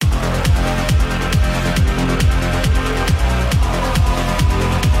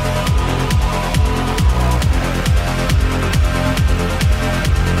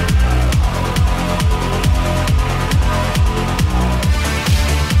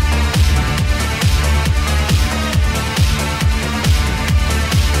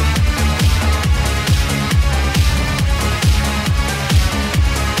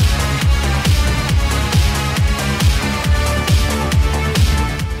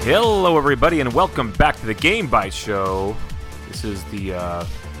Hello, everybody, and welcome back to the Game Bytes Show. This is the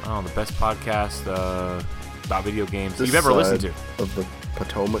best podcast about video games you've ever listened to. Of the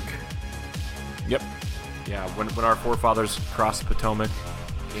Potomac. Yep. Yeah, when our forefathers crossed the Potomac,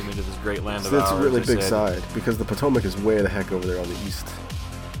 came into this great land of ours. That's a really big side, because the Potomac is way the heck over there on the east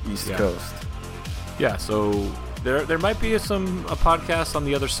coast. Yeah, so there might be a podcast on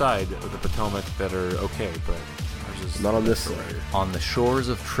the other side of the Potomac that are okay, but ours is not on this side. On the shores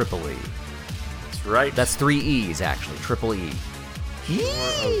of Tripoli. That's right. That's 3 E's, actually. Triple E.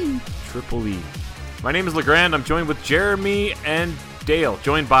 Triple E. My name is LeGrand. I'm joined with Jeremy and Dale.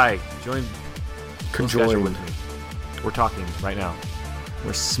 Conjoined with me. We're talking right now.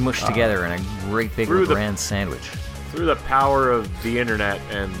 We're smushed together in a great big LeGrand sandwich. Through the power of the internet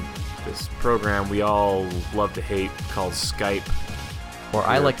and this program we all love to hate called Skype. Or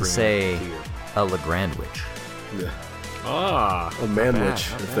I like to say a LeGrandwich. Yeah. A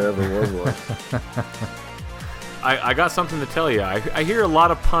manwich, if there ever was one. I got something to tell you. I hear a lot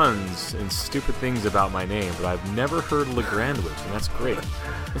of puns and stupid things about my name, but I've never heard LeGrandwich, and that's great.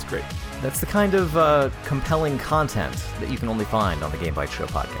 That's great. That's the kind of compelling content that you can only find on the Game Bytes Show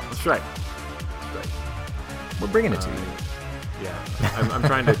podcast. That's right. We're bringing it to you. Yeah. I'm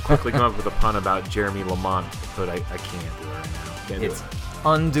trying to quickly come up with a pun about Jeremy Lamont, but I can't do it right now. It's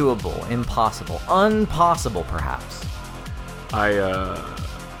undoable, impossible, unpossible, perhaps. I got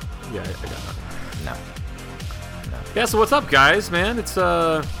nothing. No. Yeah, so what's up, guys, man? It's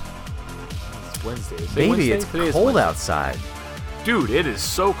Wednesday. Baby, Wednesday? it's cold outside. Dude, it is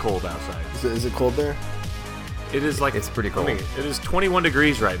so cold outside. Is it cold there? It is like... It's pretty cold. It is 21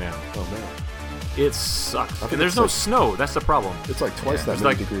 degrees right now. Oh, man. It sucks. And there's no snow. That's the problem. It's like twice that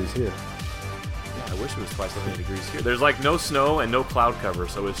many degrees here. Yeah, I wish it was twice that many degrees here. There's like no snow and no cloud cover,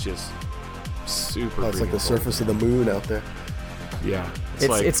 so it's just super It's like the surface of the moon out there. Yeah.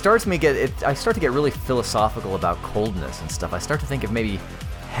 I start to get really philosophical about coldness and stuff. I start to think if maybe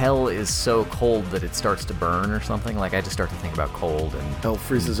hell is so cold that it starts to burn or something. Like, I just start to think about cold and... Hell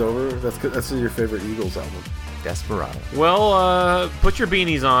Freezes Over? That's your favorite Eagles album. Desperado. Well, put your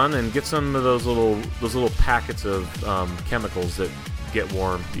beanies on and get some of those little packets of chemicals that get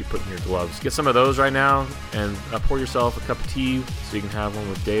warm that you put in your gloves. Get some of those right now and pour yourself a cup of tea so you can have one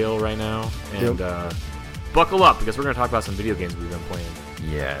with Dale right now. And buckle up, because we're going to talk about some video games we've been playing.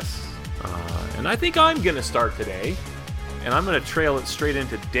 Yes. And I think I'm going to start today. And I'm going to trail it straight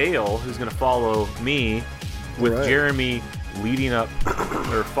into Dale, who's going to follow me with Jeremy leading up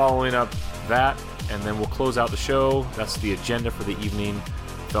or following up that. And then we'll close out the show. That's the agenda for the evening,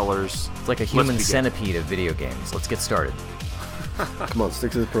 fellers. It's like a human centipede of video games. Let's get started. Come on,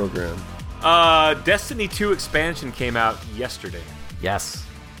 stick to the program. Destiny 2 expansion came out yesterday. Yes.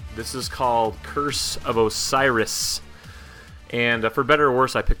 This is called Curse of Osiris. And for better or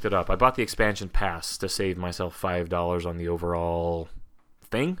worse, I picked it up. I bought the expansion pass to save myself $5 on the overall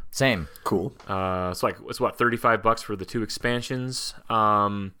thing. Same. Cool. It's what, $35 for the 2 expansions.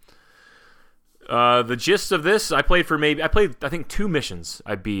 The gist of this, I played I think 2 missions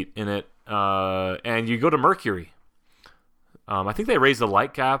I beat in it. And you go to Mercury. I think they raised the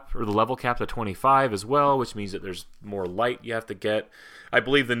light cap or the level cap to 25 as well, which means that there's more light you have to get. I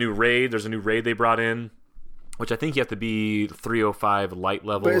believe there's a new raid they brought in, which I think you have to be 305 light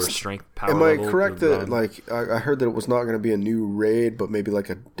level or strength power level. Am I correct that I heard that it was not going to be a new raid, but maybe like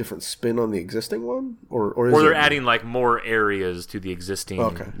a different spin on the existing one, or they're adding like more areas to the existing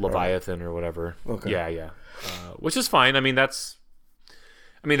Leviathan or whatever. Okay. Yeah. Which is fine. That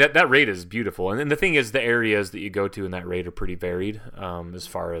raid is beautiful, and then the thing is, the areas that you go to in that raid are pretty varied as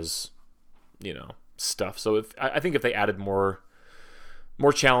far as stuff. So I think if they added more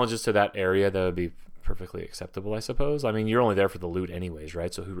challenges to that area, that would be perfectly acceptable, I suppose. I mean, you're only there for the loot anyways,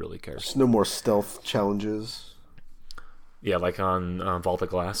 right? So who really cares? There's no more stealth challenges. Yeah, like on Vault of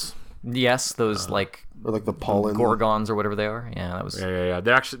Glass. Yes, those or like the pollen gorgons or whatever they are. Yeah, that was. Yeah.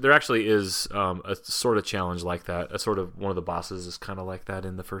 There actually is a sort of challenge like that. A sort of one of the bosses is kind of like that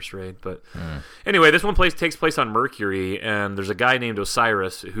in the first raid. But anyway, this one takes place on Mercury, and there's a guy named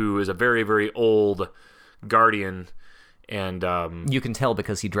Osiris who is a very, very old guardian, and you can tell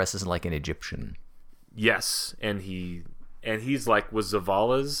because he dresses like an Egyptian. Yes, and he's like was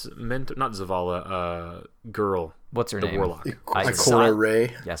Zavala's mentor, not Zavala, girl. What's her the name? Warlock. Ikora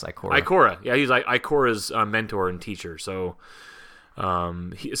Ray. Yes, Ikora. Ikora. Yeah, he's like Ikora's mentor and teacher. So,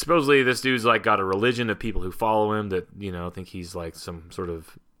 supposedly this dude's like got a religion of people who follow him that think he's like some sort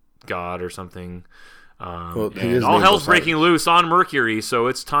of god or something. And all hell's breaking loose on Mercury, so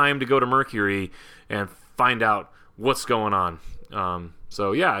it's time to go to Mercury and find out what's going on.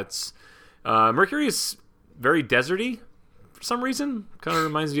 So yeah, it's Mercury is very deserty for some reason. Kind of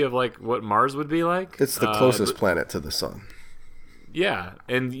reminds me of like what Mars would be like. It's the closest planet to the sun. Yeah,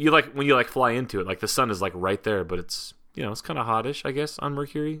 and you like when you like fly into it, like the sun is like right there, but it's it's kind of hottish, I guess, on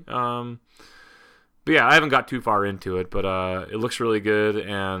Mercury. But yeah, I haven't got too far into it, but it looks really good.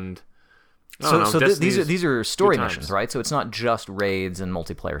 And so these are story missions, right? So it's not just raids and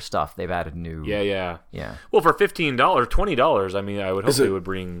multiplayer stuff. They've added new. Yeah. Well, for $15, $20, I mean, I would hope they would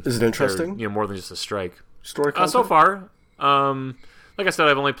bring. Is it interesting? More than just a strike. Story content? So far, like I said,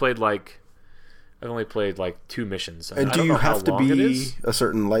 I've only played like 2 missions. And do you have to be a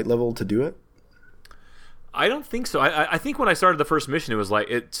certain light level to do it? I don't think so. I think when I started the first mission,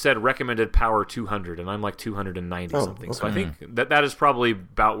 it said recommended power 200, and I'm like 290 something. Okay. So I think that is probably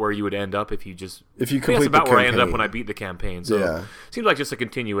about where you would end up if you complete that's about where I ended up when I beat the campaign. So it seems like just a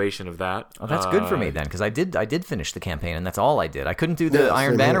continuation of that. Oh, that's good for me then, because I did finish the campaign, and that's all I did. I couldn't do the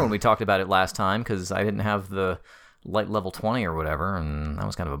Iron Banner when we talked about it last time because I didn't have the light level 20 or whatever, and that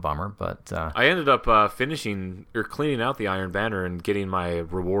was kind of a bummer. But I ended up finishing or cleaning out the Iron Banner and getting my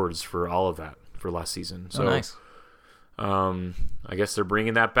rewards for all of that for last season. So nice. I guess they're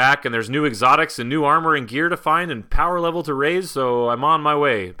bringing that back, and there's new exotics and new armor and gear to find and power level to raise, so I'm on my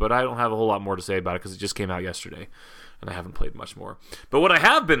way. But I don't have a whole lot more to say about it because it just came out yesterday, and I haven't played much more. But what I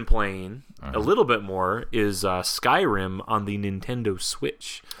have been playing a little bit more is Skyrim on the Nintendo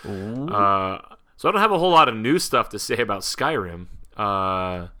Switch. So I don't have a whole lot of new stuff to say about Skyrim,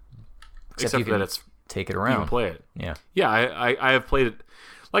 except that it's take it around. You can play it. Yeah, I have played it.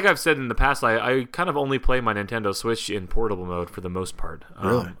 Like I've said in the past, I kind of only play my Nintendo Switch in portable mode for the most part.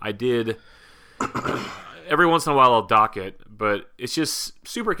 Really? I did every once in a while I'll dock it, but it's just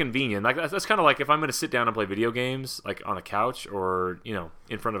super convenient. Like that's kind of like if I'm going to sit down and play video games, like on a couch or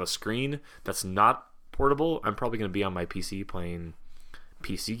in front of a screen that's not portable, I'm probably going to be on my PC playing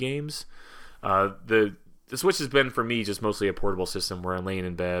PC games. The Switch has been for me just mostly a portable system where I'm laying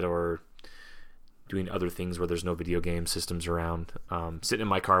in bed or doing other things where there's no video game systems around, sitting in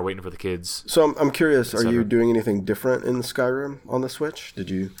my car waiting for the kids. So I'm curious, are you doing anything different in Skyrim on the Switch? Are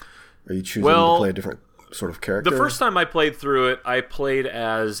you choosing to play a different sort of character? The first time I played through it, I played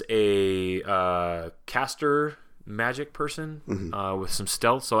as a caster magic person with some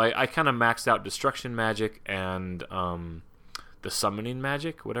stealth. So I kind of maxed out destruction magic and the summoning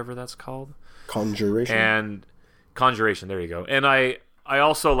magic, whatever that's called. Conjuration, there you go. And I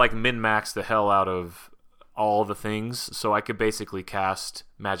also like min-maxed the hell out of all the things, so I could basically cast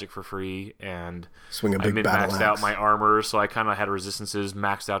magic for free, and swing a big I battle min-maxed axe. out my armor, so I kind of had resistances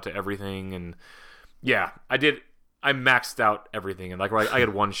maxed out to everything, and yeah, I maxed out everything, and like I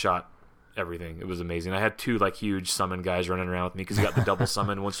had one shot everything. It was amazing. I had 2 like huge summon guys running around with me because you got the double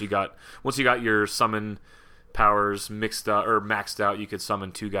summon. Once you got your summon powers mixed up or maxed out, you could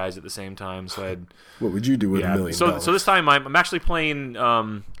summon 2 guys at the same time. So I had, what would you do with $1 million? So this time I'm actually playing,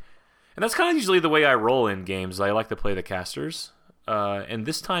 and that's kind of usually the way I roll in games. I like to play the casters, and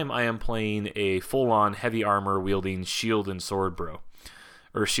this time I am playing a full-on heavy armor wielding shield and sword bro,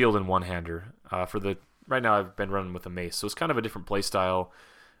 or shield and one-hander. Right now I've been running with a mace, so it's kind of a different play style,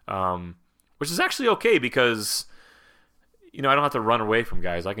 which is actually okay because I don't have to run away from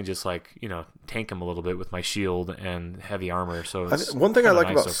guys. I can just tank them a little bit with my shield and heavy armor. So one thing I like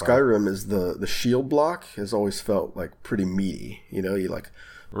about Skyrim is the shield block has always felt like pretty meaty. You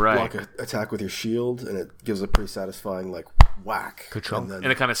block an attack with your shield, and it gives a pretty satisfying whack. And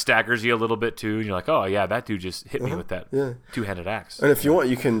it kind of staggers you a little bit too. And you're like, oh yeah, that dude just hit me with that 2-handed axe. And if you want,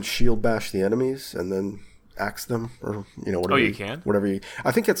 you can shield bash the enemies and then axe them, or whatever. Oh, you can? Whatever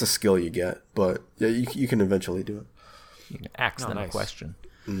I think it's a skill you get, but yeah, you can eventually do it. You can ask them nice. a question.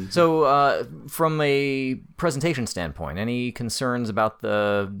 Mm-hmm. So, from a presentation standpoint, any concerns about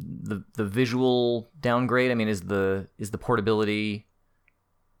the visual downgrade? I mean, is the portability,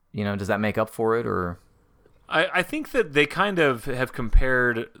 does that make up for it, or? I think that they kind of have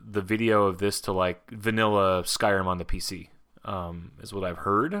compared the video of this to like vanilla Skyrim on the PC, is what I've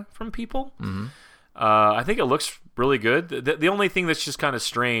heard from people. Mm-hmm. I think it looks really good. The only thing that's just kind of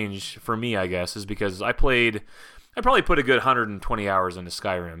strange for me, I guess, is because I probably put a good 120 hours into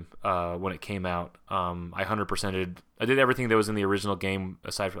Skyrim when it came out. I 100%ed. I did everything that was in the original game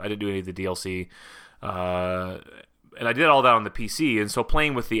aside from I didn't do any of the DLC. And I did all that on the PC. And so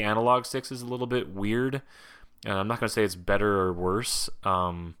playing with the analog sticks is a little bit weird. And I'm not going to say it's better or worse.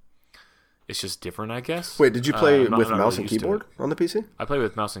 It's just different, I guess. Wait, did you play with mouse and keyboard on the PC? I played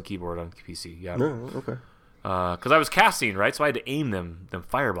with mouse and keyboard on the PC, yeah. No, okay. Because I was casting, right? So I had to aim them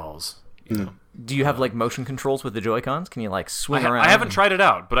fireballs. Do you have motion controls with the Joy-Cons? Can you swing around? I haven't tried it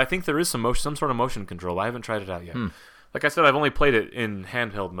out, but I think there is some sort of motion control. I haven't tried it out yet. Like I said, I've only played it in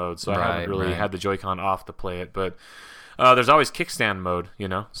handheld mode, so I haven't really had the Joy-Con off to play it. But There's always kickstand mode,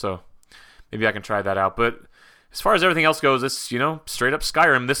 so maybe I can try that out. But as far as everything else goes, it's straight up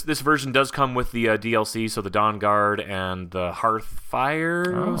Skyrim. This version does come with the DLC, so the Dawn Guard and the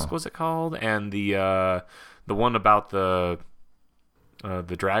Hearthfire, what's it called, and the one about the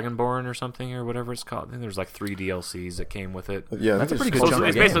Dragonborn or something or whatever it's called. I think there's like 3 DLCs that came with it. Yeah, that's a pretty good chunk.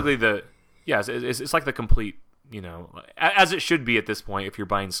 It's basically it's like the complete, as it should be at this point if you're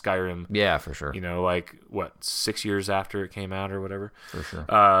buying Skyrim. Yeah, for sure. Like 6 years after it came out or whatever. For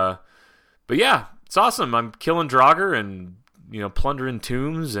sure. But yeah, it's awesome. I'm killing Draugr and plundering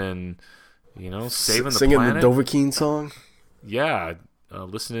tombs and saving the singing planet. The Dovahkiin song. Yeah,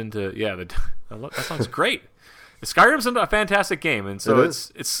 listening to that song's great. Skyrim's a fantastic game, and so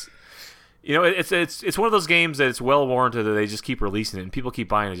it's one of those games that it's well warranted that they just keep releasing it, and people keep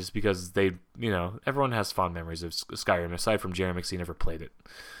buying it just because everyone has fond memories of Skyrim. Aside from Jeremy, 'cause he never played it.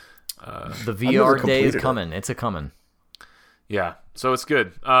 The VR day is coming. It's a coming. Yeah, so it's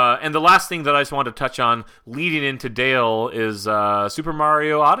good. And the last thing that I just wanted to touch on leading into Dale is Super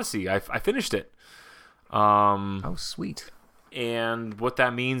Mario Odyssey. I finished it. Oh, sweet. And what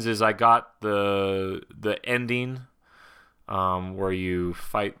that means is I got the ending where you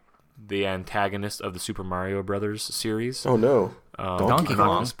fight the antagonist of the Super Mario Brothers series. Oh, no. Donkey I'm Kong. not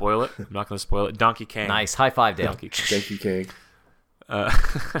going to spoil it. Donkey Kong. Nice. High five, Dale. Donkey Kong.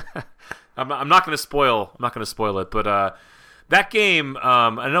 I'm not going to spoil it, but that game,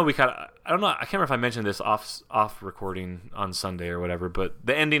 I know I can't remember if I mentioned this off recording on Sunday or whatever, but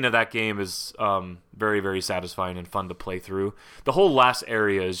the ending of that game is very, very satisfying and fun to play through. The whole last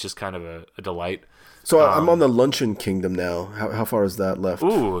area is just kind of a delight. So I'm on the Luncheon Kingdom now. How far is that left?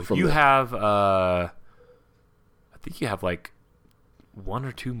 Ooh, have I think you have like 1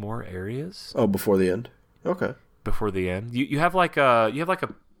 or 2 more areas. Oh, before the end. Okay. Before the end, you have like a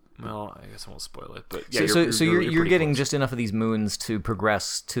well, I guess I won't spoil it, but yeah. So you're getting close. just enough of these moons to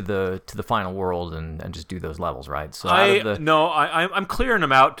progress to the final world and just do those levels, right? So I'm clearing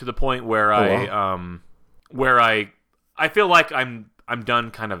them out to the point where I feel like I'm done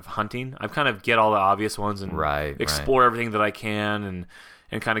kind of hunting. I kind of get all the obvious ones and explore everything that I can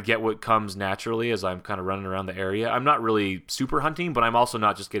and kind of get what comes naturally as I'm kind of running around the area. I'm not really super hunting, but I'm also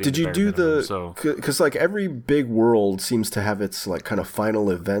not just getting. Did you do because like every big world seems to have its like kind of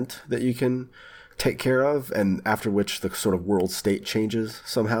final event that you can take care of, and after which the sort of world state changes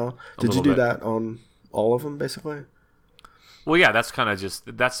somehow. Did you do that on all of them, basically? Well, yeah, that's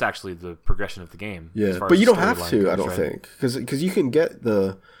actually the progression of the game. Yeah, but you don't have to, I don't think, because you can get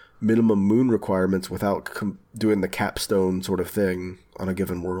the minimum moon requirements without doing the capstone sort of thing on a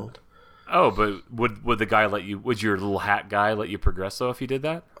given world. Oh, but would the guy let you? Would your little hat guy let you progress though if you did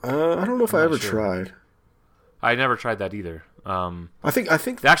that? I don't know if I ever tried. I never tried that either. I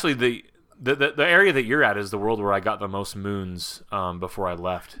think actually the area that you're at is the world where I got the most moons before I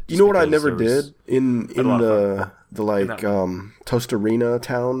left. You know what I never did in the like Tostarena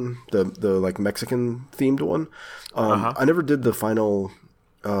town, the like Mexican themed one. I never did the final.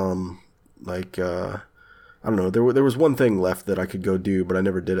 I don't know. There was one thing left that I could go do, but I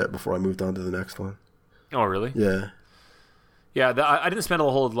never did it before I moved on to the next one. Oh, really? Yeah. Yeah, I didn't spend a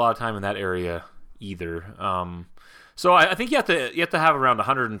whole lot of time in that area either. So I think you have to have around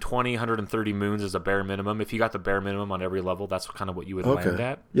 120, 130 moons as a bare minimum. If you got the bare minimum on every level, that's kind of what you would land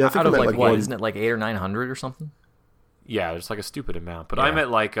at. Yeah, I think out of like what? Isn't it like 800 or 900 or something? Yeah, it's like a stupid amount. But I'm at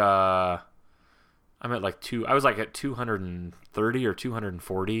like I was like at 230 or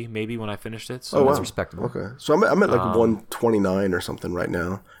 240 maybe when I finished it. So that's respectable. Okay, so I'm at like 129 or something right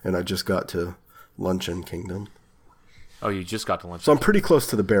now, and I just got to Luncheon Kingdom. Oh, you just got to Luncheon. So I'm pretty close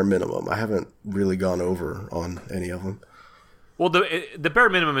to the bare minimum. I haven't really gone over on any of them. Well, the bare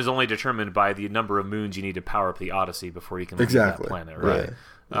minimum is only determined by the number of moons you need to power up the Odyssey before you can leave that planet, right?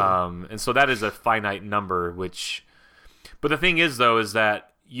 Yeah. And so that is a finite number. But the thing is, though, is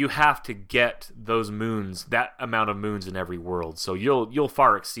that you have to get those moons, that amount of moons in every world. So you'll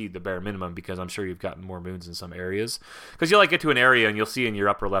far exceed the bare minimum because I'm sure you've gotten more moons in some areas. Because you'll like get to an area and you'll see in your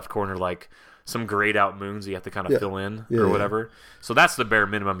upper left corner like some grayed out moons you have to kind of fill in or whatever. So that's the bare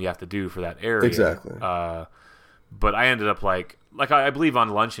minimum you have to do for that area. Exactly. But I ended up like I believe on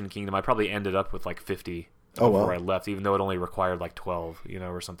Luncheon Kingdom I probably ended up with like 50 before I left, even though it only required like 12,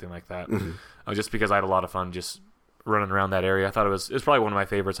 or something like that. Mm-hmm. Just because I had a lot of fun just running around that area. I thought it was probably one of my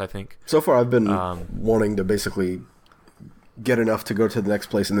favorites, I think. So far I've been wanting to basically get enough to go to the next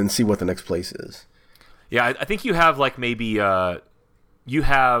place and then see what the next place is. Yeah, I think you have like maybe there's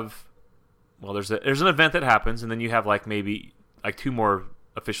an event that happens, and then you have like maybe like 2 more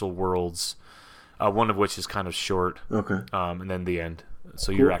official worlds, one of which is kind of short. Okay. And then the end.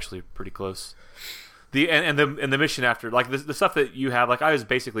 So you're actually pretty close. the mission after, like the stuff that you have, like I was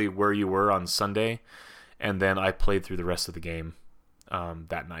basically where you were on Sunday, and then I played through the rest of the game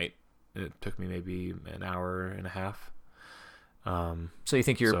that night. It took me maybe an hour and a half. So you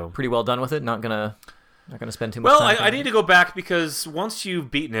think you're pretty well done with it? Not gonna spend too much time? Well, I need to go back because once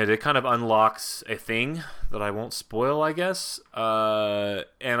you've beaten it, it kind of unlocks a thing that I won't spoil, I guess.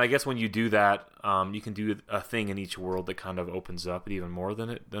 And I guess when you do that, you can do a thing in each world that kind of opens up it even more than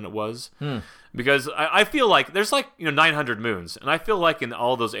it was. Because I feel like there's 900 moons, and I feel like in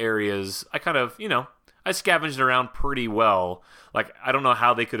all those areas, I kind of I scavenged around pretty well. Like I don't know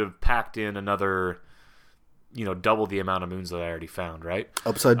how they could have packed in another double the amount of moons that I already found. Right,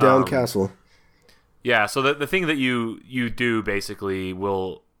 upside down castle. Yeah, so the thing that you do basically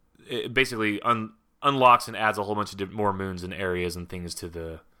unlocks and adds a whole bunch of more moons and areas and things to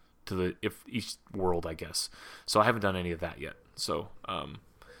the each world, I guess. So I haven't done any of that yet. So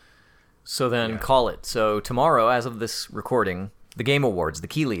call it. So tomorrow, as of this recording, the Game Awards, the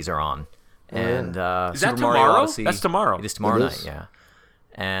Keeleys are on, and is Super that Mario tomorrow? Odyssey. That's tomorrow. It is tomorrow night. Yeah,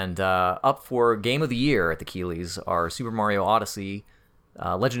 and up for Game of the Year at the Keeleys are Super Mario Odyssey,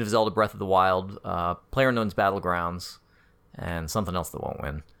 Legend of Zelda: Breath of the Wild, PlayerUnknown's Battlegrounds, and something else that won't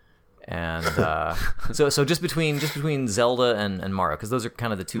win. And so just between Zelda and Mario, because those are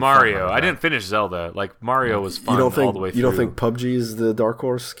kind of the two. Mario, I didn't finish Zelda. Like Mario was fun all the way through. You don't think PUBG is the dark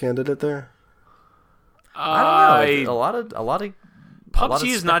horse candidate there? I don't know. A lot of PUBG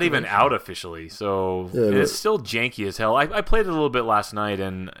is not even out officially, so it's still janky as hell. I played it a little bit last night,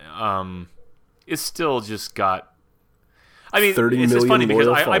 and it's still just got. I mean, it's just funny because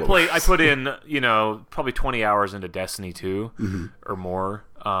I put in probably 20 hours into Destiny 2 or more,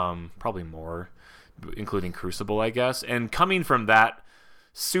 probably more, including Crucible, I guess. And coming from that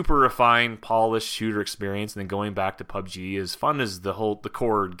super refined, polished shooter experience, and then going back to PUBG, as fun as the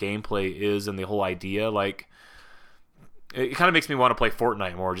core gameplay is, and the whole idea, like it kind of makes me want to play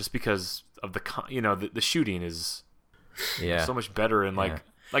Fortnite more, just because of the shooting is so much better, and like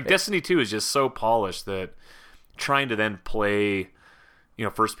Destiny 2 is just so polished that. Trying to then play,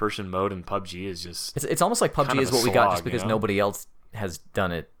 first person mode in PUBG is just. It's almost like PUBG is what we got just because nobody else has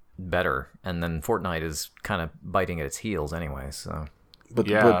done it better, and then Fortnite is kind of biting at its heels anyway. So. But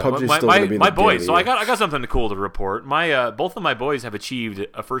PUBG is still going to be my boys. So I got something cool to report. My both of my boys have achieved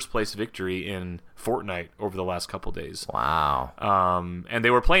a first place victory in Fortnite over the last couple days. Wow. And they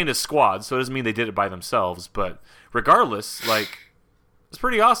were playing as squads, so it doesn't mean they did it by themselves. But regardless, like. It's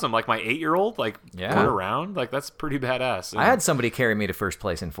pretty awesome. Like my 8-year-old, going around, like that's pretty badass. And I had somebody carry me to first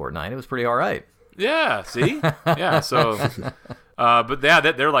place in Fortnite. It was pretty all right. Yeah. See. Yeah. So, but yeah,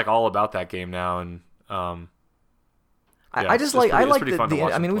 they're like all about that game now, and I just like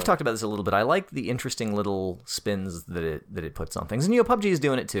the I mean, we've talked about this a little bit. I like the interesting little spins that it puts on things, and PUBG is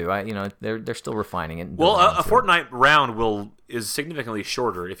doing it too. They're still refining it. Well, a Fortnite round is significantly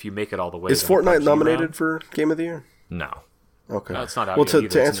shorter if you make it all the way. Is Fortnite nominated for Game of the Year? No. Okay. No, it's not out well,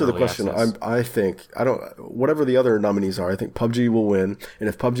 yet to answer the question, I think whatever the other nominees are, I think PUBG will win, and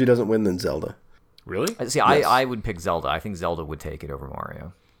if PUBG doesn't win, then Zelda. Really? See, yes. I would pick Zelda. I think Zelda would take it over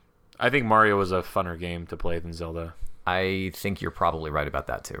Mario. I think Mario is a funner game to play than Zelda. I think you're probably right about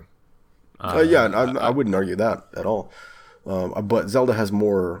that too. I wouldn't argue that at all. But Zelda has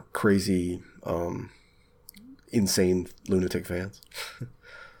more crazy, insane lunatic fans.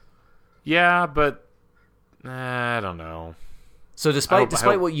 Yeah, but I don't know. So despite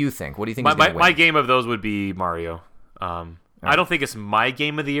what you think, what do you think is going to win? My game of those would be Mario. I don't think it's my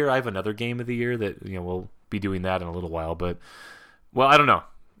game of the year. I have another game of the year that we'll be doing that in a little while. But I don't know.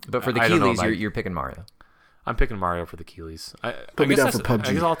 But for the Keeleys, you're picking Mario. I'm picking Mario for the Keeleys. Put me down for PUBG.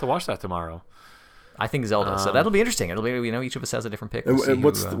 I guess I'll have to watch that tomorrow. I think Zelda. So that'll be interesting. It'll be each of us has a different pick. And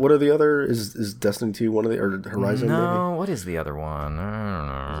what are the other? Is Destiny 2 one of the or Horizon? No, maybe? what is the other one? I don't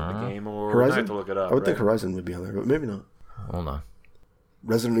know. Is it the game or Horizon? I have to look it up. I would think Horizon would be on there, but maybe not. Hold on.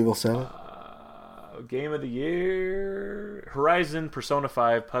 Resident Evil 7? Game of the year: Horizon, Persona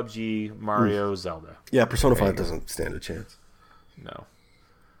 5, PUBG, Mario, Zelda. Yeah, Persona 5 doesn't stand a chance. No.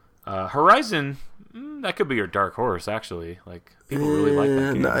 Horizon, that could be your dark horse, actually. Like people really like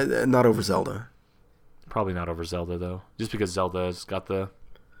that game. Not over Zelda. Probably not over Zelda though, just because Zelda's got the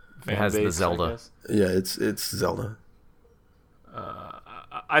fan it has base, the Zelda. Yeah, it's Zelda.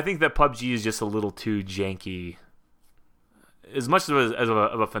 I think that PUBG is just a little too janky. As much of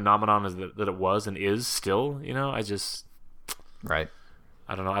a phenomenon as that it was and is still, I just right.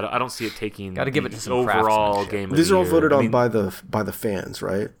 I don't know. I don't see it taking. Got to give it to some overall game. These are all voted on by the fans,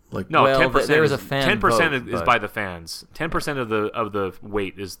 right? Like no, 10%. There is a fan 10% vote, is by the fans. 10% of the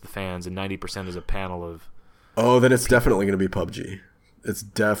weight is the fans, and 90% is a panel of. Oh, then it's definitely going to be PUBG. it's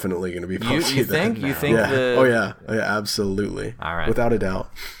definitely going to be PUBG. You think? Then. You think? Yeah. The... Oh yeah, absolutely. All right, without a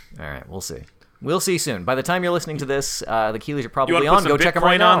doubt. All right, we'll see. We'll see soon. By the time you're listening to this, the Keeleys are probably on. Go check them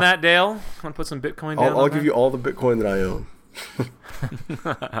right now. On that, Dale? Want to put some Bitcoin down? I'll give you all the Bitcoin that I own.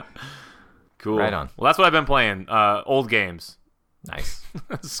 Cool. Right on. Well, that's what I've been playing. Old games. Nice.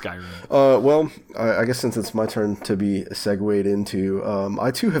 Skyrim. Well, I guess since it's my turn to be segued into, I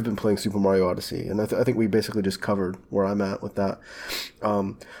too have been playing Super Mario Odyssey, and I think we basically just covered where I'm at with that.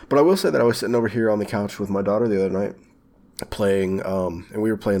 But I will say that I was sitting over here on the couch with my daughter the other night, playing, and we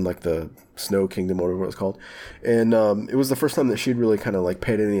were playing like the Snow Kingdom or whatever it was called, and it was the first time that she'd really kind of like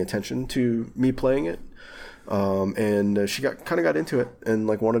paid any attention to me playing it. And she got into it and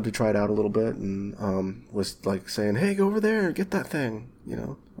like wanted to try it out a little bit, and was like saying, "Hey, go over there, get that thing. You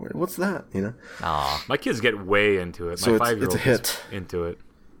know, what's that? You know." Aw. My kids get way into it. So My 5-year-old it's a hit. is into it.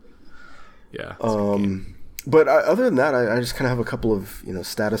 Yeah. But other than that, I just kind of have a couple of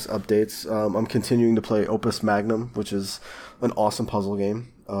status updates. I'm continuing to play Opus Magnum, which is an awesome puzzle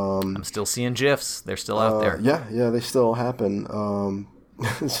game. I'm still seeing GIFs. They're still out there. Yeah, they still happen.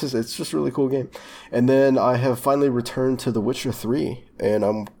 It's just a really cool game. And then I have finally returned to The Witcher 3, and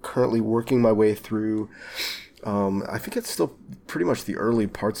I'm currently working my way through. I think it's still pretty much the early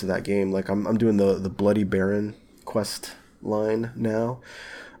parts of that game. Like I'm doing the Bloody Baron quest line now,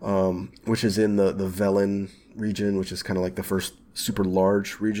 which is in the Velen region, which is kind of like the first super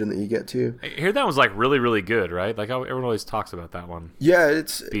large region that you get to. I hear that was like really, really good, right? Like everyone always talks about that one. Yeah,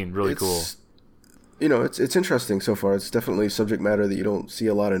 it's being really cool. It's interesting so far. It's definitely subject matter that you don't see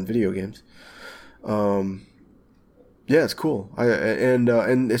a lot in video games. Yeah, it's cool.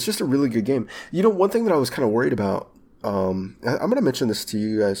 And it's just a really good game. One thing that I was kind of worried about. I'm going to mention this to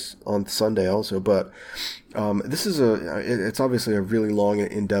you guys on Sunday also, but this is it's obviously a really long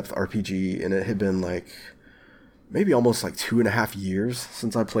and in-depth RPG, and it had been like maybe almost like 2.5 years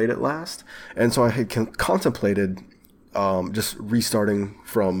since I played it last, and so I had contemplated just restarting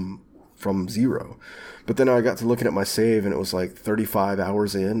from zero. But then I got to looking at my save, and it was like 35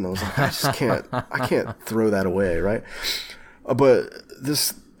 hours in, and I was like, I can't throw that away, right? But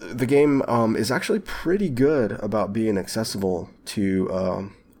the game is actually pretty good about being accessible to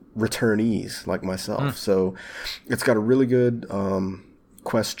returnees like myself. So it's got a really good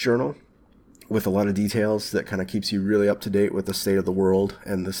quest journal with a lot of details that kind of keeps you really up to date with the state of the world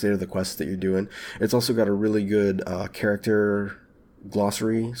and the state of the quests that you're doing. It's also got a really good character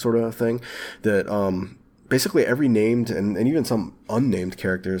glossary sort of thing that basically every named and even some unnamed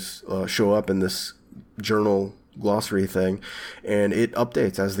characters show up in this journal glossary thing, and it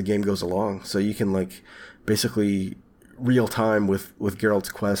updates as the game goes along, so you can like basically real time with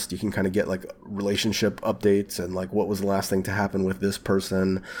Geralt's quest, you can kind of get like relationship updates and like what was the last thing to happen with this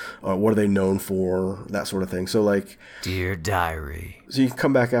person, what are they known for, that sort of thing. So like, dear diary, so you can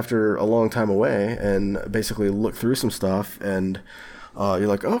come back after a long time away and basically look through some stuff, and you're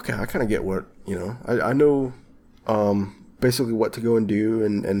like, okay, I kind of get what I know basically what to go and do,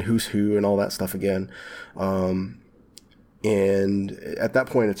 and who's who and all that stuff again. And at that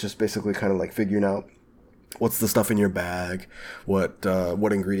point, it's just basically kind of like figuring out what's the stuff in your bag, what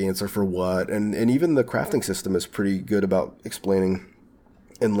ingredients are for what, and even the crafting system is pretty good about explaining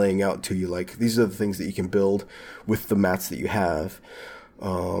and laying out to you, like, these are the things that you can build with the mats that you have.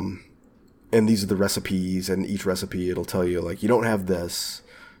 And these are the recipes, and each recipe, it'll tell you, like, you don't have this,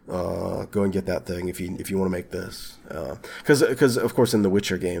 go and get that thing if you want to make this. Because of course in the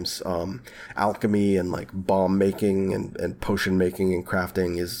Witcher games, alchemy and like bomb making and potion making and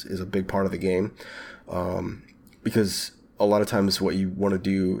crafting is a big part of the game. Because a lot of times what you want to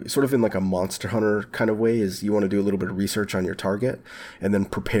do, sort of in like a Monster Hunter kind of way, is you want to do a little bit of research on your target and then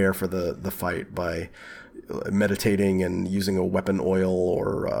prepare for the fight by meditating and using a weapon oil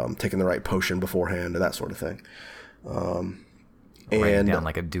or taking the right potion beforehand, or that sort of thing. Writing down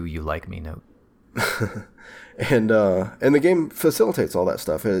like a "Do you like me" note. And the game facilitates all that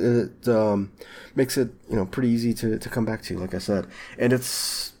stuff. It makes it pretty easy to come back to, like I said, and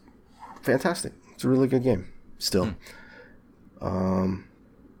it's fantastic. It's a really good game still.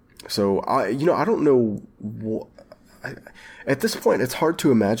 So I don't know what. At this point, it's hard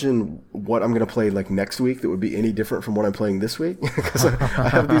to imagine what I'm going to play like next week that would be any different from what I'm playing this week, because I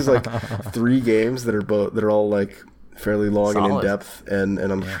have these like 3 games that are all like fairly long and in depth, and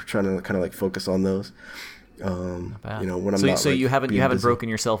I'm trying to kind of like focus on those. When I'm so you haven't busy. broken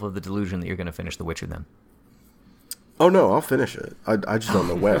yourself of the delusion that you're going to finish The Witcher then? Oh no, I'll finish it. I just don't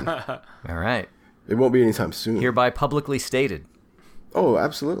know when. All right. It won't be anytime soon. Hereby publicly stated. Oh,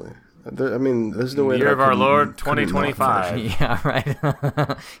 absolutely. There's no way. Year of our Lord 2025. Yeah,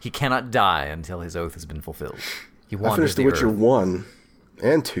 right. He cannot die until his oath has been fulfilled. He I finished The Witcher 1,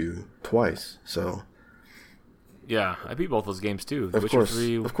 and 2 twice. So yeah, I beat both those games too. Of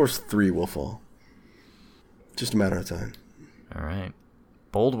course, 3 will fall. Just a matter of time. All right.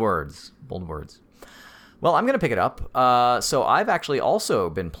 Bold words. Well, I'm going to pick it up. So I've actually also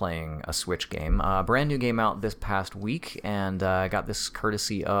been playing a Switch game. A brand new game out this past week, and I got this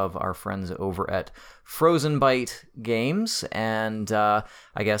courtesy of our friends over at Frozen Byte Games. And I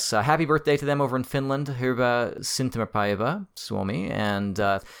guess happy birthday to them over in Finland. Hyvää syntymäpäivää, Suomi. And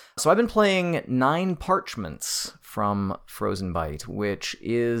so I've been playing 9 Parchments from Frozen Byte, which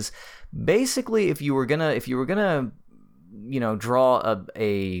is basically if you were gonna draw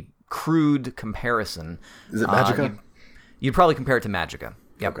a crude comparison. Is it Magicka? You'd probably compare it to Magicka.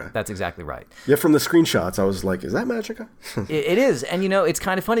 Yep, okay. That's exactly right. Yeah, from the screenshots, I was like, is that Magicka? It is. And, it's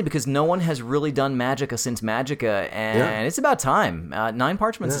kind of funny because no one has really done Magicka since Magicka, and it's about time. 9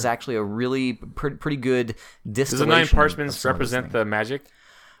 Parchments is actually a really pretty good distillation. Does the 9 Parchments represent the magic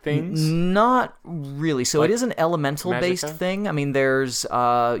things? Not really. So it is an elemental-based thing. I mean, there's,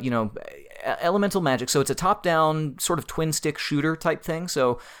 elemental magic. So it's a top-down sort of twin-stick shooter type thing.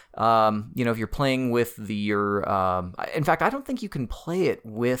 So, if you're playing with in fact, I don't think you can play it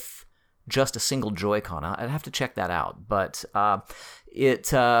with just a single Joy-Con. I'd have to check that out. But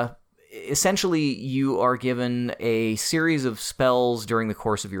essentially, you are given a series of spells during the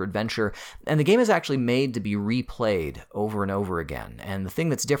course of your adventure, and the game is actually made to be replayed over and over again. And the thing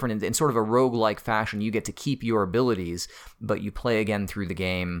that's different in sort of a roguelike fashion, you get to keep your abilities, but you play again through the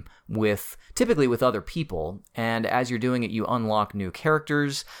game typically with other people. And as you're doing it, you unlock new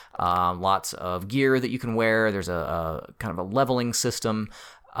characters, lots of gear that you can wear. There's a kind of a leveling system,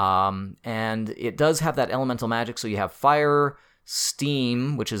 and it does have that elemental magic. So you have fire,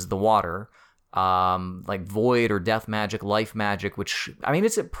 steam, which is the water, like void or death magic, life magic, which, I mean,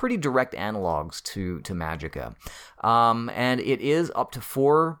 it's a pretty direct analogs to Magicka. And it is up to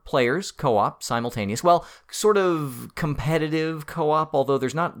 4 players co-op simultaneous. Well, sort of competitive co-op, although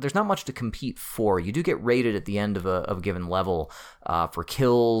there's not much to compete for. You do get rated at the end of a given level for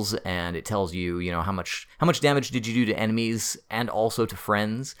kills, and it tells you, how much damage did you do to enemies and also to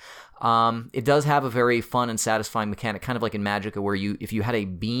friends. It does have a very fun and satisfying mechanic, kind of like in Magicka, where if you had a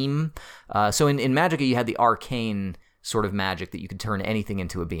beam, so in Magicka you had the arcane sort of magic that you could turn anything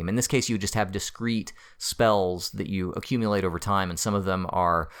into a beam. In this case, you just have discrete spells that you accumulate over time, and some of them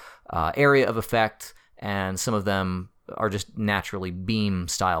are area of effect, and some of them are just naturally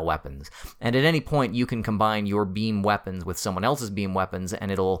beam-style weapons. And at any point, you can combine your beam weapons with someone else's beam weapons,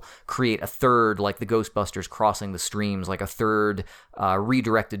 and it'll create a third, like the Ghostbusters crossing the streams, like a third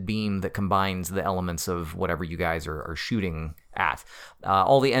redirected beam that combines the elements of whatever you guys are shooting at.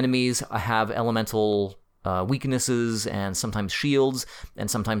 All the enemies have elemental weaknesses and sometimes shields,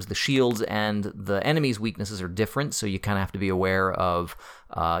 and sometimes the shields and the enemy's weaknesses are different, so you kind of have to be aware of,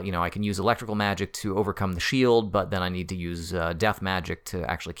 I can use electrical magic to overcome the shield, but then I need to use death magic to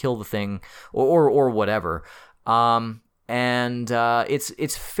actually kill the thing, or whatever.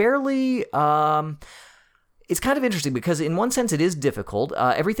 It's fairly... It's kind of interesting because in one sense it is difficult.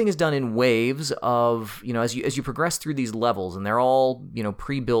 Everything is done in waves of, as you progress through these levels, and they're all,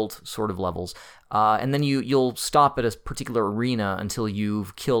 pre-built sort of levels. And then you'll stop at a particular arena until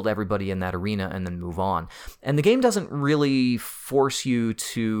you've killed everybody in that arena and then move on. And the game doesn't really force you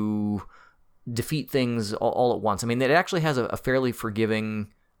to defeat things all at once. I mean, it actually has a fairly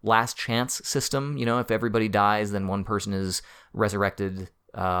forgiving last chance system. If everybody dies, then one person is resurrected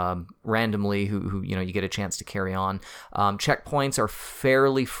randomly who you get a chance to carry on. Checkpoints are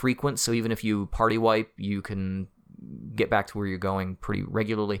fairly frequent, so even if you party wipe, you can get back to where you're going pretty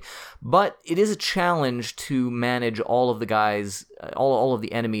regularly. But it is a challenge to manage all of the guys, all of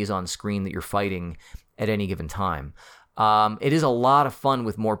the enemies on screen that you're fighting at any given time. It is a lot of fun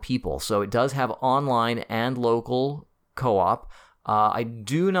with more people, so it does have online and local co-op. I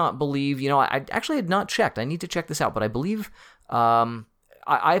do not believe, I actually had not checked. I need to check this out, but I believe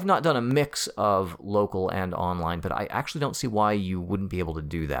I've not done a mix of local and online, but I actually don't see why you wouldn't be able to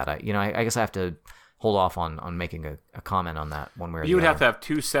do that. I guess I have to hold off on making a comment on that one way or the other. You would have to have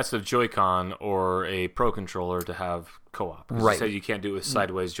 2 sets of Joy-Con or a Pro Controller to have co-op. Right. You said you can't do it with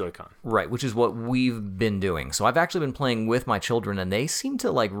sideways Joy-Con. Right, which is what we've been doing. So I've actually been playing with my children, and they seem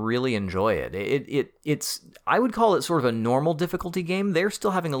to really enjoy it. It's I would call it sort of a normal difficulty game. They're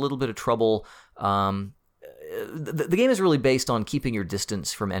still having a little bit of trouble. The game is really based on keeping your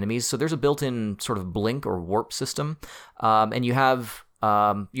distance from enemies. So there's a built-in sort of blink or warp system, and you have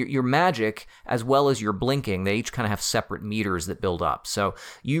your magic as well as your blinking, they each kind of have separate meters that build up. So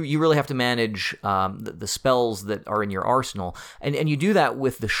you really have to manage the spells that are in your arsenal, and you do that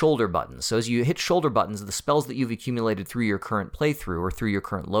with the shoulder buttons. So as you hit shoulder buttons, the spells that you've accumulated through your current playthrough or through your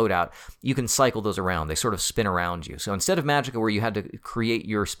current loadout, you can cycle those around. They sort of spin around you. So instead of Magicka, where you had to create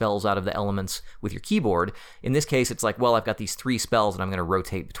your spells out of the elements with your keyboard, in this case, it's like, well, I've got these 3 spells and I'm going to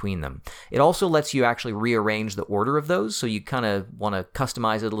rotate between them. It also lets you actually rearrange the order of those, so you kind of want to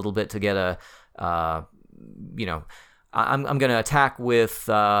customize it a little bit to get a, I'm going to attack with,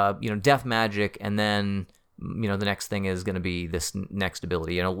 death magic, and then, the next thing is going to be this next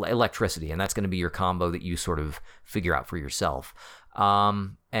ability, electricity, and that's going to be your combo that you sort of figure out for yourself.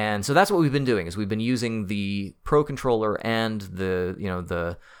 And so that's what we've been doing, is we've been using the Pro Controller and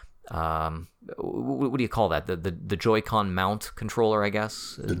the what do you call that? The Joy-Con mount controller, I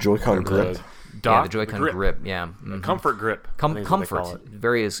guess. The Joy-Con grip. The Joy-Con grip. Yeah, mm-hmm. Comfort grip. Comfort.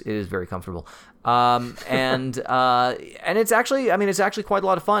 It is very comfortable. And it's actually, it's actually quite a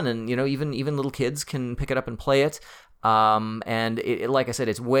lot of fun, and even little kids can pick it up and play it. And it, like I said,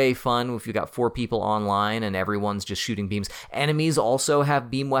 it's way fun if you've got 4 people online and everyone's just shooting beams. Enemies also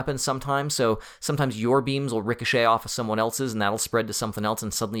have beam weapons sometimes, so sometimes your beams will ricochet off of someone else's, and that'll spread to something else,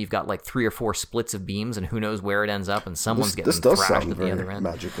 and suddenly you've got like 3 or 4 splits of beams, and who knows where it ends up, and someone's getting thrashed at the other end.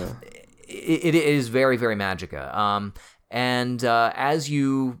 Magicka. It is very, very Magicka. And as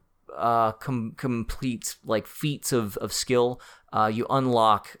you complete like feats of skill, you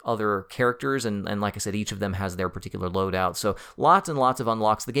unlock other characters, and like I said, each of them has their particular loadout. So lots and lots of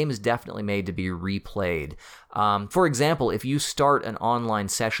unlocks. The game is definitely made to be replayed. For example, if you start an online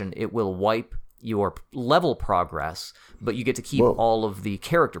session, it will wipe your level progress, but you get to keep all of the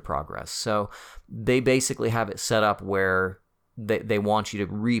character progress. So they basically have it set up where they want you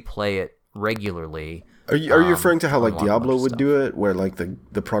to replay it regularly. Are you referring to how like Diablo would do it, where like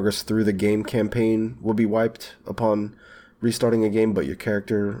the progress through the game campaign will be wiped upon restarting a game, but your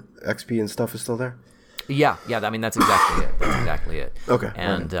character XP and stuff is still there? Yeah. That's exactly it. Okay.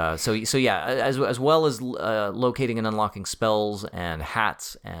 And so yeah, as well as locating and unlocking spells and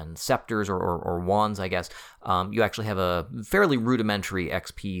hats and scepters or wands, I guess, you actually have a fairly rudimentary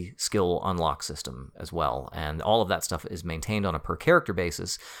XP skill unlock system as well, and all of that stuff is maintained on a per character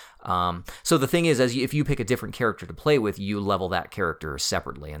basis. So the thing is, if you pick a different character to play with, you level that character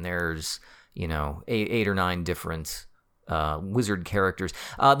separately, and there's 8 or 9 different wizard characters.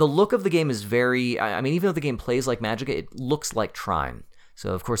 The look of the game is very, even though the game plays like Magicka, it looks like Trine.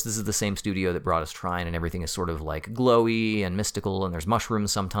 So of course this is the same studio that brought us Trine, and everything is sort of like glowy and mystical, and there's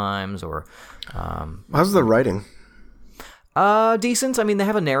mushrooms sometimes. Or how's the writing? Decent. They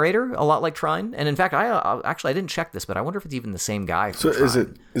have a narrator, a lot like Trine, and in fact, I didn't check this, but I wonder if it's even the same guy. So is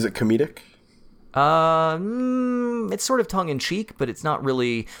it comedic? It's sort of tongue-in-cheek, but it's not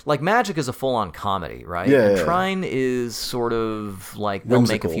really... Like, Magic is a full-on comedy, right? Yeah, and Trine is sort of like... They'll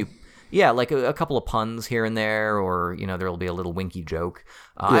whimsical. make a few... Yeah, like a couple of puns here and there, or, there'll be a little winky joke.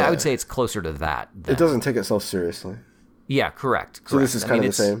 Yeah. I would say it's closer to that. It doesn't take itself seriously. Yeah, correct. So this is kind of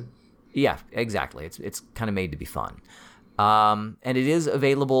the same? Yeah, exactly. It's kind of made to be fun. And it is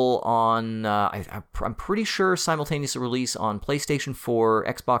available on, I'm pretty sure, simultaneous release on PlayStation 4,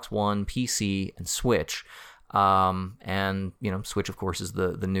 Xbox One, PC, and Switch. And Switch, of course, is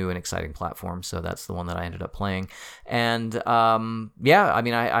the new and exciting platform, so that's the one that I ended up playing. And I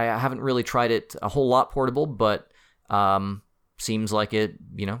haven't really tried it a whole lot portable, but seems like it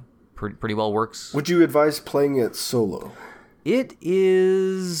pretty well works. Would you advise playing it solo? It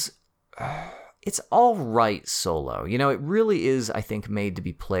is... It's all right solo. It really is, I think, made to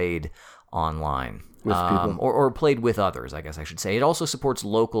be played online. With people. Or played with others, I guess I should say. It also supports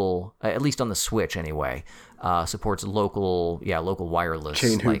local, at least on the Switch anyway, supports local wireless.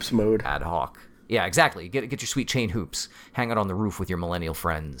 Chain hoops mode. Ad hoc. Yeah, exactly. Get your sweet chain hoops. Hang out on the roof with your millennial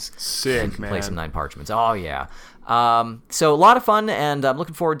friends. Sick, man. Play some 9 Parchments. Oh, yeah. So a lot of fun, and I'm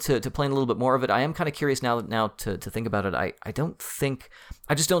looking forward to playing a little bit more of it. I am kind of curious now to think about it. I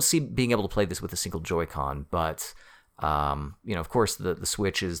just don't see being able to play this with a single Joy-Con, but, of course, the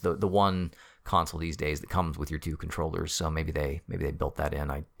Switch is the one console these days that comes with your 2 controllers, so maybe they built that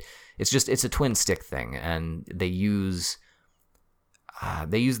in. It's a twin stick thing, and they use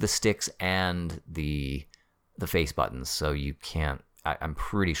the sticks and the face buttons, so you can't. I'm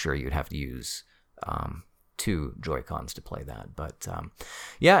pretty sure you'd have to use 2 Joy-Cons to play that. But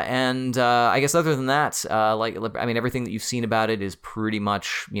and I guess other than that, everything that you've seen about it is pretty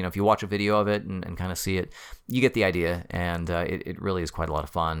much, if you watch a video of it and kind of see it, you get the idea, and it really is quite a lot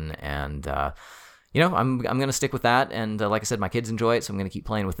of fun. And I'm going to stick with that. And like I said, my kids enjoy it, so I'm going to keep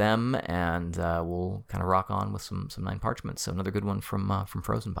playing with them, and we'll kind of rock on with some Nine Parchments. So another good one from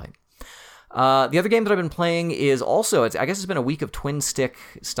Frozen Byte. The other game that I've been playing is also, I guess it's been a week of twin stick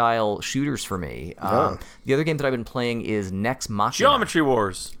style shooters for me. The other game that I've been playing is Nex Machina. Geometry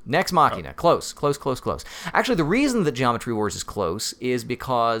Wars. Nex Machina. Close. Actually, the reason that Geometry Wars is close is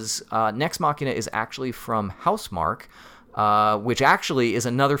because Nex Machina is actually from Housemarque, which actually is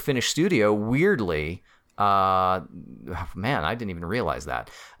another Finnish studio, weirdly. Man, I didn't even realize that.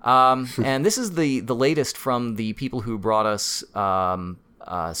 And this is the latest from the people who brought us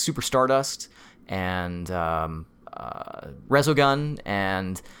Super Stardust and Resogun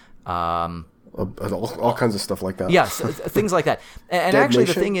and all kinds of stuff like that. Yes, things like that. And actually,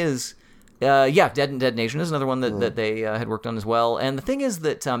 Nation? The thing is, Dead Nation is another one that they had worked on as well. And the thing is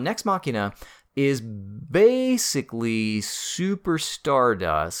that Nex Machina is basically Super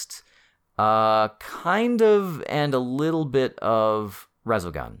Stardust, kind of, and a little bit of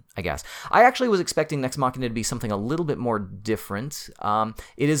Resogun, I guess. I actually was expecting Nex Machina to be something a little bit more different.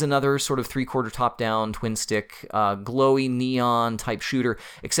 It is another sort of three-quarter top-down, twin-stick, glowy neon type shooter,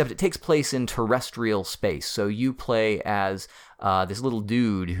 except it takes place in terrestrial space. So you play as this little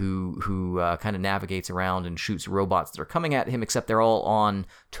dude who kind of navigates around and shoots robots that are coming at him, except they're all on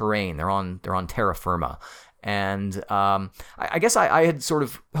terrain. They're on terra firma. And I guess I had sort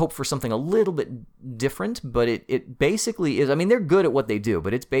of hoped for something a little bit different, but it basically is. I mean, they're good at what they do,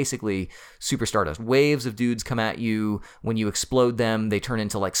 but it's basically Super Stardust. Waves of dudes come at you. When you explode them, they turn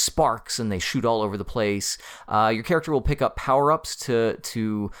into like sparks and they shoot all over the place. Your character will pick up power-ups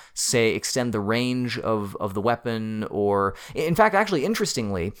to say extend the range of the weapon, or in fact, actually,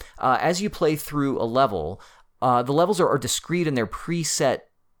 interestingly, as you play through a level, the levels are discrete in their preset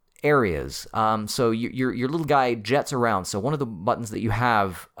areas. So your little guy jets around. So one of the buttons that you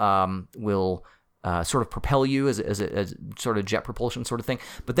have will sort of propel you as a sort of jet propulsion sort of thing.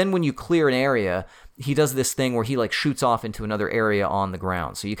 But then when you clear an area, he does this thing where he like shoots off into another area on the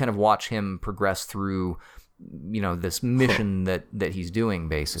ground. So you kind of watch him progress through, this mission that he's doing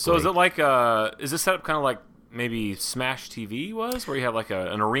basically. So is it like is this set up kind of like maybe Smash TV was, where you have like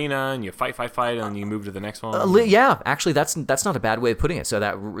an arena and you fight, and then you move to the next one? Yeah, actually, that's not a bad way of putting it. So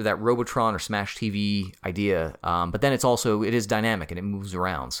that Robotron or Smash TV idea, but then it is dynamic and it moves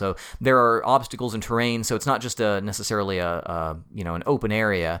around. So there are obstacles and terrain. So it's not just necessarily an open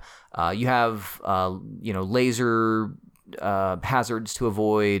area. You have laser hazards to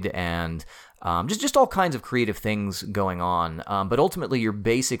avoid and just all kinds of creative things going on. But ultimately, you're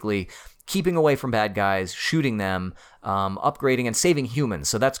basically keeping away from bad guys, shooting them, upgrading, and saving humans.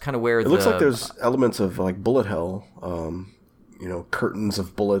 So that's kind of where it looks like there's elements of like bullet hell, curtains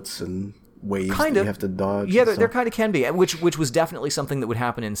of bullets and waves that you have to dodge. Yeah, there kind of can be, which was definitely something that would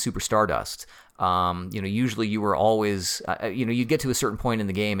happen in Super Stardust. Usually you were always, you'd get to a certain point in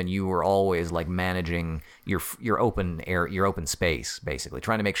the game and you were always like managing your open air, your open space, basically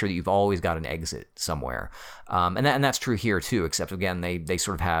trying to make sure that you've always got an exit somewhere. And that's true here too, except again, they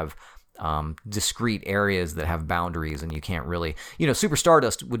sort of have discrete areas that have boundaries, and you can't really, Super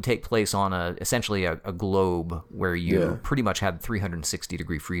Stardust would take place on essentially a globe where you pretty much had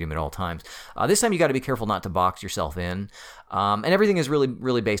 360-degree freedom at all times. This time you got to be careful not to box yourself in, and everything is really,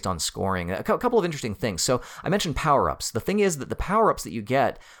 really based on scoring. A couple of interesting things. So I mentioned power-ups. The thing is that the power-ups that you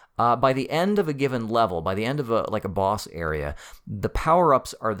get by the end of a given level, by the end of a boss area, the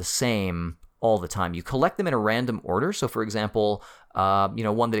power-ups are the same all the time. You collect them in a random order. So, for example,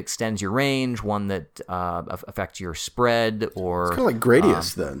 one that extends your range, one that affects your spread, or it's kind of like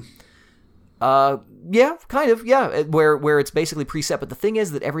Gradius then. Yeah, kind of. Yeah, where it's basically preset. But the thing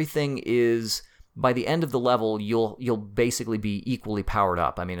is that everything is, by the end of the level, you'll basically be equally powered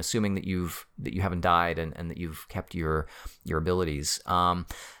up. I mean, assuming that you haven't died and that you've kept your abilities.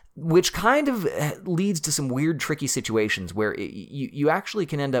 Which kind of leads to some weird, tricky situations where you actually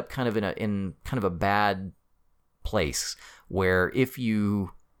can end up kind of in kind of a bad place, where if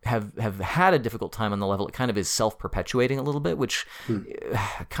you have had a difficult time on the level, it kind of is self-perpetuating a little bit, which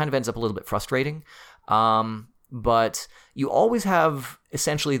kind of ends up a little bit frustrating. But you always have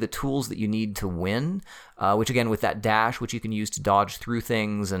essentially the tools that you need to win, which again, with that dash, which you can use to dodge through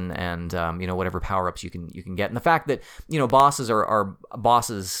things and whatever power-ups you can get. And the fact that, bosses are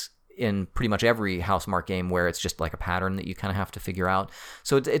bosses in pretty much every Housemarque game, where it's just like a pattern that you kind of have to figure out.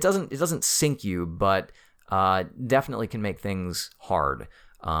 So it doesn't sink you, but definitely can make things hard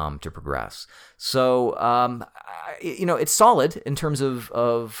to progress. So, it's solid in terms of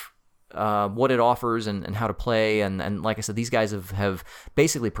what it offers and how to play, and like I said, these guys have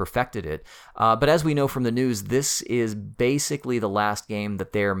basically perfected it. But as we know from the news, this is basically the last game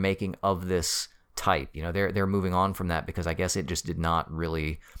that they're making of this type. They're moving on from that because I guess it just did not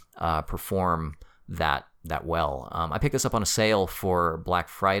really perform that well. I picked this up on a sale for Black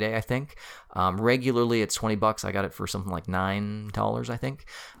Friday, I think. Regularly it's $20. I got it for something like $9, I think.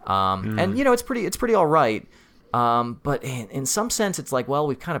 And it's pretty all right. But in some sense, it's like, well,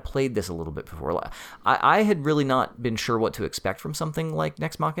 we've kind of played this a little bit before. I had really not been sure what to expect from something like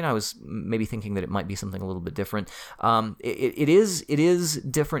Nex Machina. I was maybe thinking that it might be something a little bit different. It is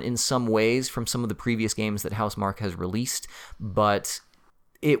different in some ways from some of the previous games that Housemarque has released, but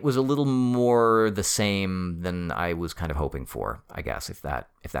it was a little more the same than I was kind of hoping for, I guess, if that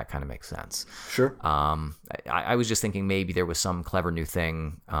kind of makes sense. Sure. I was just thinking maybe there was some clever new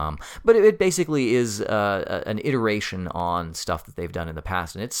thing, but it basically is an iteration on stuff that they've done in the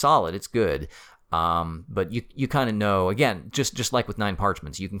past, and it's solid, it's good. But you kind of know, again, just like with Nine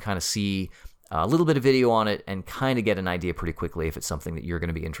Parchments, you can kind of see a little bit of video on it and kind of get an idea pretty quickly if it's something that you're going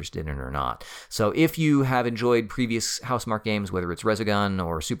to be interested in or not. So if you have enjoyed previous Housemarque games, whether it's Resogun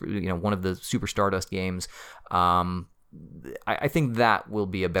or one of the Super Stardust games, I think that will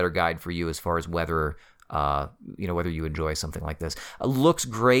be a better guide for you as far as whether you enjoy something like this. Looks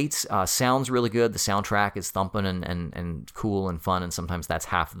great, sounds really good. The soundtrack is thumping and cool and fun, and sometimes that's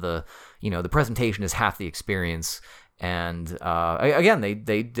half the presentation is half the experience. And again,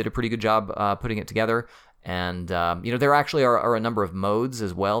 they did a pretty good job putting it together. And there actually are a number of modes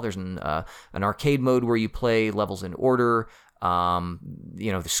as well. There's an arcade mode where you play levels in order.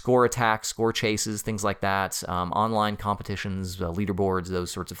 The score attacks, score chases, things like that. Online competitions, leaderboards,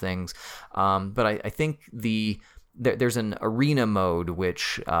 those sorts of things. But I think there's an arena mode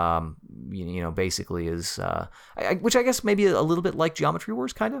which basically is which I guess maybe a little bit like Geometry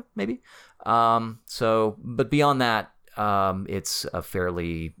Wars, kind of maybe. But beyond that, it's a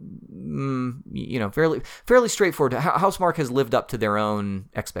fairly straightforward. Housemarque has lived up to their own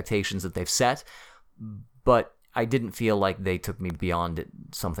expectations that they've set, but I didn't feel like they took me beyond it,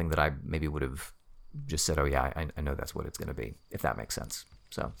 something that I maybe would have just said, oh yeah, I know that's what it's going to be, if that makes sense.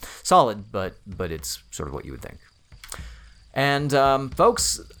 So solid, but it's sort of what you would think. And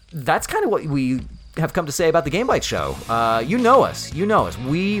folks, that's kind of what we have come to say about the Game Bytes show. You know us.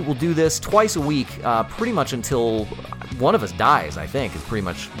 We will do this twice a week, pretty much until one of us dies, I think, is pretty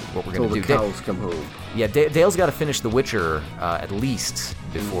much what we're going to do. Until the cows come home. Yeah, Dale's got to finish The Witcher at least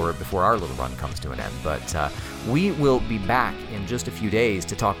before our little run comes to an end. But we will be back in just a few days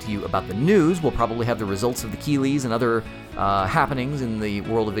to talk to you about the news. We'll probably have the results of the Keeleys and other happenings in the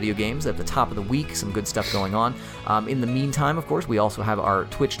world of video games at the top of the week. Some good stuff going on. In the meantime, of course, we also have our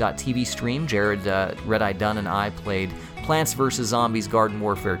twitch.tv stream. Jared, Red Eye Dunn, and I played Plants vs. Zombies Garden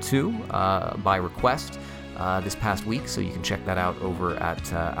Warfare 2 by request this past week, so you can check that out over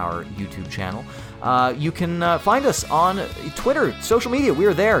at our YouTube channel. You can find us on Twitter, social media. We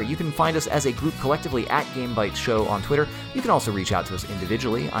are there. You can find us as a group collectively at Game Bytes Show on Twitter. You can also reach out to us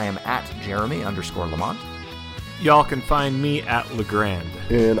individually. I am at Jeremy_Lamont. Y'all can find me at Legrand.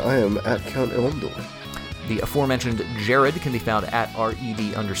 And I am at Count Elmdor. The aforementioned Jared can be found at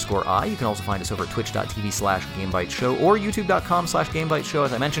RED_I. You can also find us over at twitch.tv/GameBytesShow or youtube.com/GameBytesShow.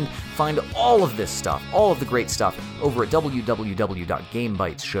 As I mentioned, find all of this stuff, all of the great stuff, over at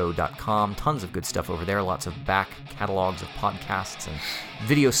www.GameBytesShow.com. Tons of good stuff over there. Lots of back catalogs of podcasts and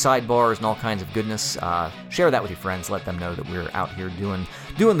video sidebars and all kinds of goodness. Share that with your friends. Let them know that we're out here doing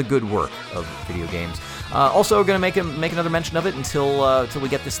the good work of video games. Also, going to make another mention of it until we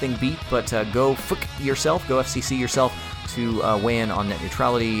get this thing beat. But go FCC yourself to weigh in on net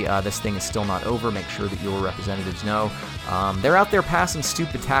neutrality. This thing is still not over. Make sure that your representatives know. They're out there passing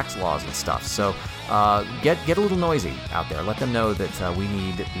stupid tax laws and stuff. So get a little noisy out there. Let them know that we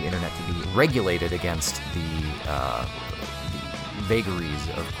need the internet to be regulated against the vagaries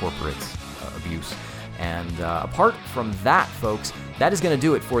of corporate abuse. And apart from that, folks, that is going to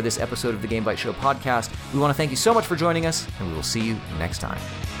do it for this episode of the Game Bytes Show podcast. We want to thank you so much for joining us, and we will see you next time.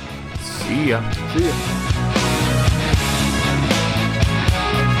 See ya.